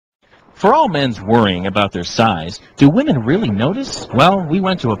For all men's worrying about their size, do women really notice? Well, we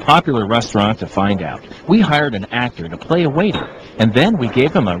went to a popular restaurant to find out. We hired an actor to play a waiter, and then we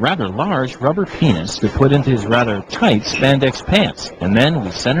gave him a rather large rubber penis to put into his rather tight spandex pants, and then we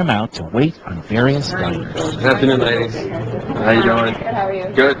sent him out to wait on various diners. Good afternoon, ladies. How you doing? Good, how are you?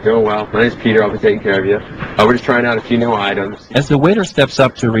 Good, doing well. My name's Peter. I'll be taking care of you. We're just trying out a few new items. As the waiter steps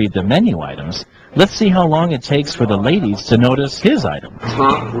up to read the menu items, let's see how long it takes for the ladies to notice his item.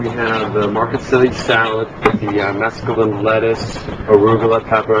 We have the Market City salad with the mesclun lettuce, arugula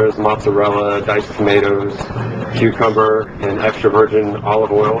peppers, mozzarella, diced tomatoes, cucumber, and extra virgin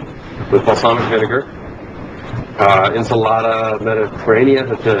olive oil with balsamic vinegar. Ensalada Mediterranean,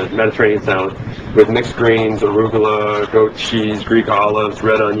 that's a Mediterranean salad, with mixed greens, arugula, goat cheese, Greek olives,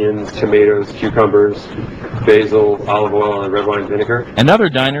 red onions, tomatoes, cucumbers, basil, olive oil, and red wine vinegar. And other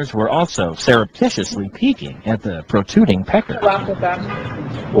diners were also surreptitiously peeking at the protruding pecker.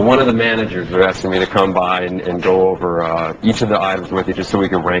 Well, one of the managers was asking me to come by and go over each of the items with you just so we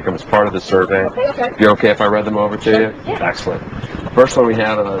can rank them as part of the survey. Okay. You're okay if I read them over to you? Yeah. Excellent. First one we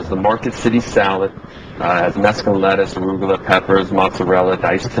have is the Market City salad. Has mesclun lettuce, arugula peppers, mozzarella,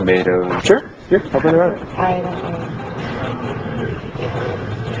 diced tomatoes. Sure. Here, I'll bring it around. I don't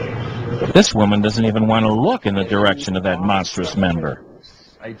know. This woman doesn't even want to look in the direction of that monstrous member.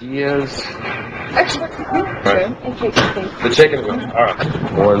 Ideas? Actually, Right. and chicken, please. The chicken. All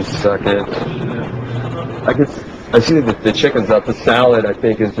right. 1 second. I see that the chicken's up. The salad, I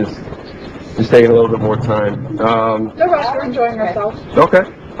think, is just taking a little bit more time. No rush, we're enjoying ourselves. Okay.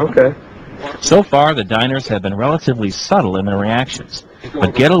 So far, the diners have been relatively subtle in their reactions.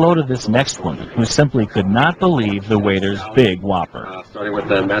 But get a load of this next woman, who simply could not believe the waiter's big whopper. Starting with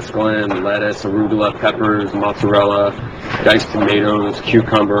the mesclun, lettuce, arugula, peppers, mozzarella, diced tomatoes,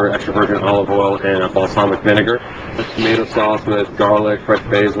 cucumber, extra virgin olive oil, and balsamic vinegar. Tomato sauce with garlic, fresh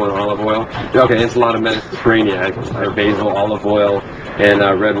basil, and olive oil. Okay, ensalada Mediterranean, basil, olive oil,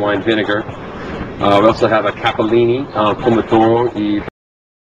 and red wine vinegar. We also have a capellini, pomodoro e